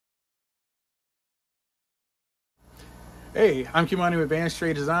Hey, I'm Kimani with Advanced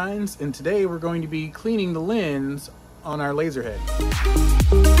Tray Designs, and today we're going to be cleaning the lens on our laser head.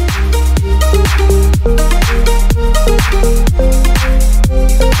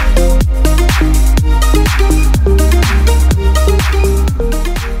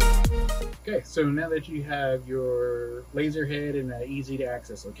 Okay, so now that you have your laser head in an easy to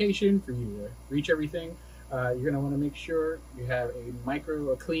access location for you to reach everything, you're going to want to make sure you have a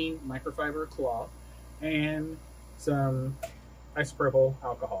clean microfiber cloth and some isopropyl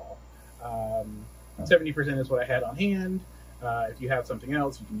alcohol. 70% is what I had on hand. If you have something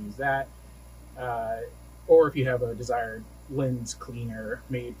else, you can use that. Or if you have a desired lens cleaner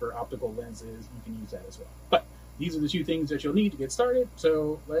made for optical lenses, you can use that as well. But these are the two things that you'll need to get started.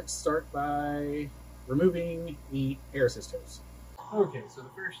 So let's start by removing the air assist. Okay, so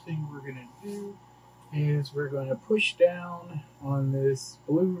the first thing we're going to do is we're going to push down on this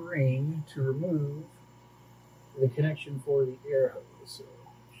blue ring to remove the connection for the air hose. So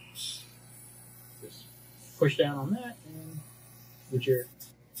just push down on that and get your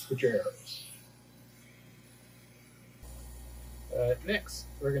air hose. Next,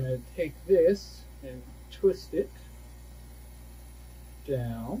 we're going to take this and twist it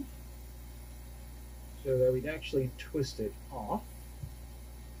down so that we actually twist it off.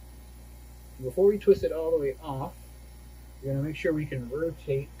 Before we twist it all the way off, we're going to make sure we can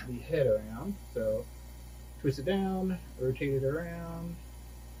rotate the head around. So twist it down, rotate it around.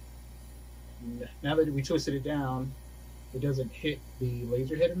 Now that we twisted it down, it doesn't hit the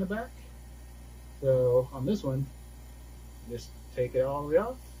laser head in the back. So on this one, just take it all the way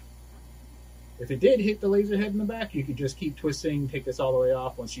off. If it did hit the laser head in the back, you could just keep twisting, take this all the way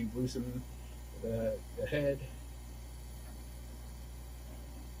off once you've loosened the head.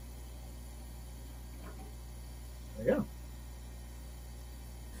 There you go.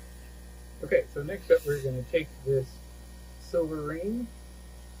 Okay, so next up we're going to take this silver ring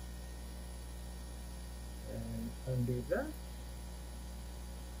and undo that.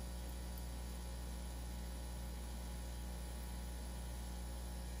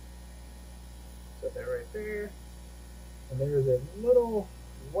 Set that right there. And there's a little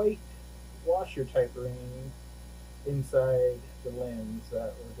white washer type ring inside the lens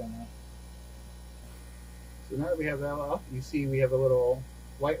that we're going to. So now that we have that off, you see we have a little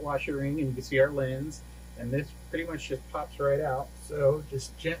white washer ring and you can see our lens, and this pretty much just pops right out. So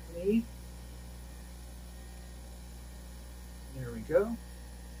just gently, there we go.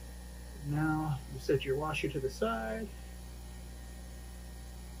 Now you set your washer to the side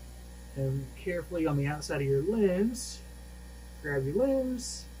and carefully on the outside of your lens, grab your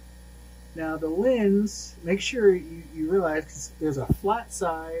lens. Now the lens, make sure you realize, because there's a flat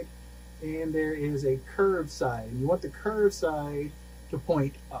side and there is a curved side, and you want the curved side to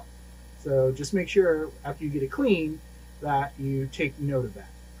point up. So just make sure after you get it clean that you take note of that.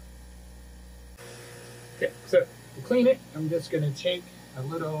 Okay, so to clean it, I'm just going to take a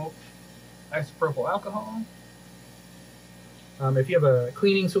little isopropyl alcohol. If you have a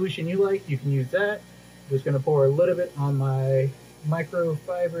cleaning solution you like, you can use that. I'm just going to pour a little bit on my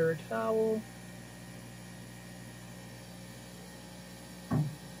microfiber towel.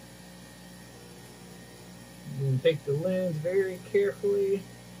 And take the lens very carefully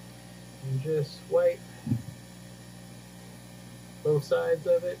and just wipe both sides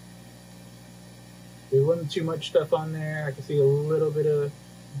of it. There wasn't too much stuff on there. I can see a little bit of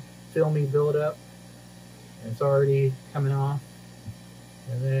filmy buildup, and it's already coming off.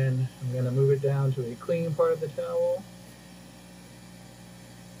 And then I'm going to move it down to a clean part of the towel.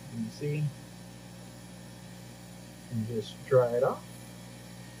 You can see, and just dry it off.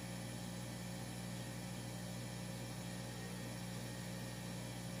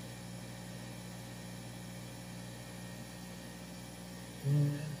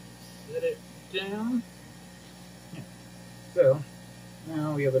 And set it down. So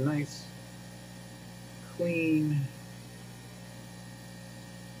now we have a nice clean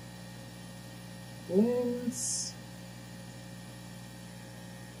lens.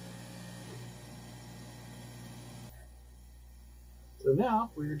 So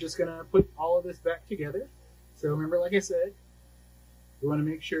now we're just going to put all of this back together. So remember, like I said, we want to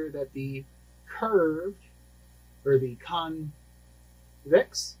make sure that the curved, or the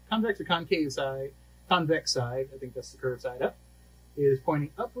convex or concave side, convex side, I think that's the curved side up, is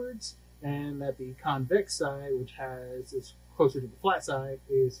pointing upwards, and that the convex side, which is closer to the flat side,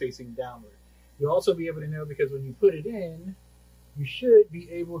 is facing downward. You'll also be able to know because when you put it in, you should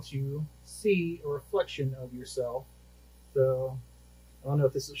be able to see a reflection of yourself. So I don't know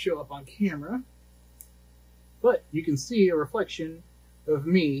if this will show up on camera, but you can see a reflection of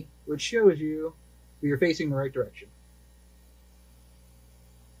me, which shows you you're facing the right direction.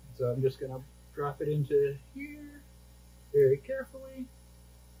 So I'm just going to drop it into here very carefully.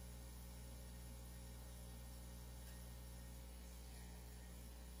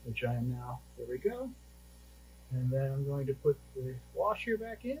 Which I am now. There we go. And then I'm going to put the washer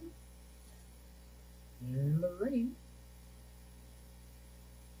back in and the ring.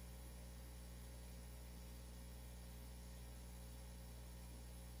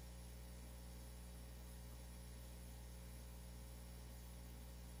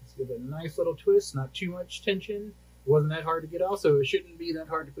 Let's give it a nice little twist, not too much tension. It wasn't that hard to get off, so it shouldn't be that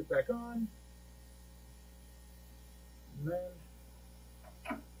hard to put back on. And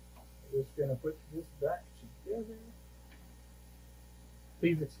then we're just going to put this back together.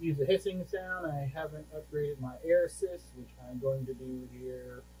 Please excuse the hissing sound. I haven't upgraded my air assist, which I'm going to do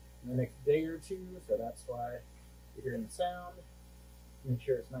here in the next day or two, so that's why you're hearing the sound. Make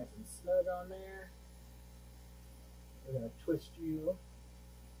sure it's nice and snug on there. We're going to twist you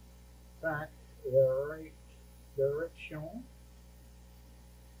back the right direction.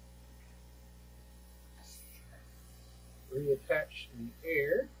 Reattach the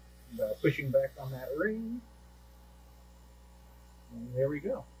air by pushing back on that ring. And there we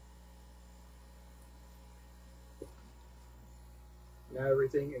go. Now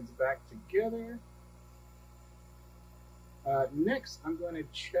everything is back together. Next, I'm going to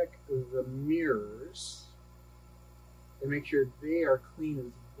check the mirrors and make sure they are clean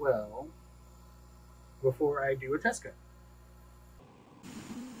as well before I do a test cut.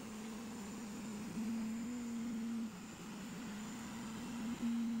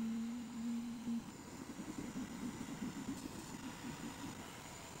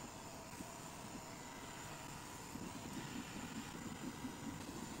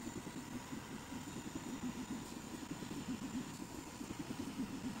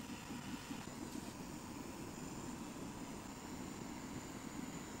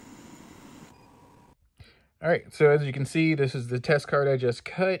 All right, so as you can see, this is the test card I just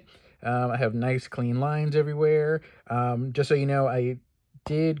cut. I have nice clean lines everywhere. Just so you know, I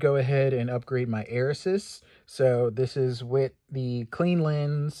did go ahead and upgrade my air assist. So this is with the clean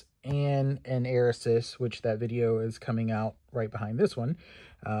lens and an air assist, which that video is coming out right behind this one.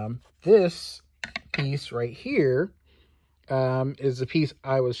 This piece right here is the piece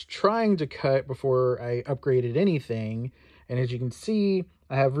I was trying to cut before I upgraded anything. And as you can see,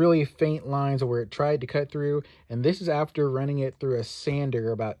 I have really faint lines where it tried to cut through, and this is after running it through a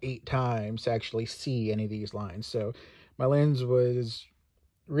sander about 8 times to actually see any of these lines. So my lens was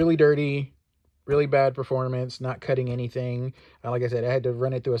really dirty, really bad performance, not cutting anything. Like I said, I had to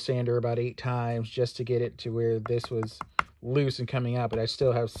run it through a sander about 8 times just to get it to where this was loose and coming out, but I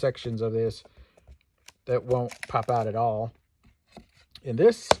still have sections of this that won't pop out at all. And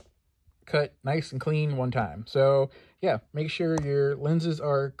this cut nice and clean one time. So yeah, make sure your lenses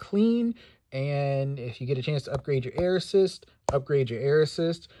are clean, and if you get a chance to upgrade your air assist, upgrade your air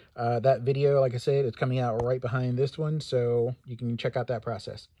assist. That video, like I said, is coming out right behind this one, so you can check out that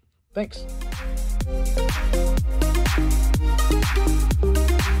process. Thanks.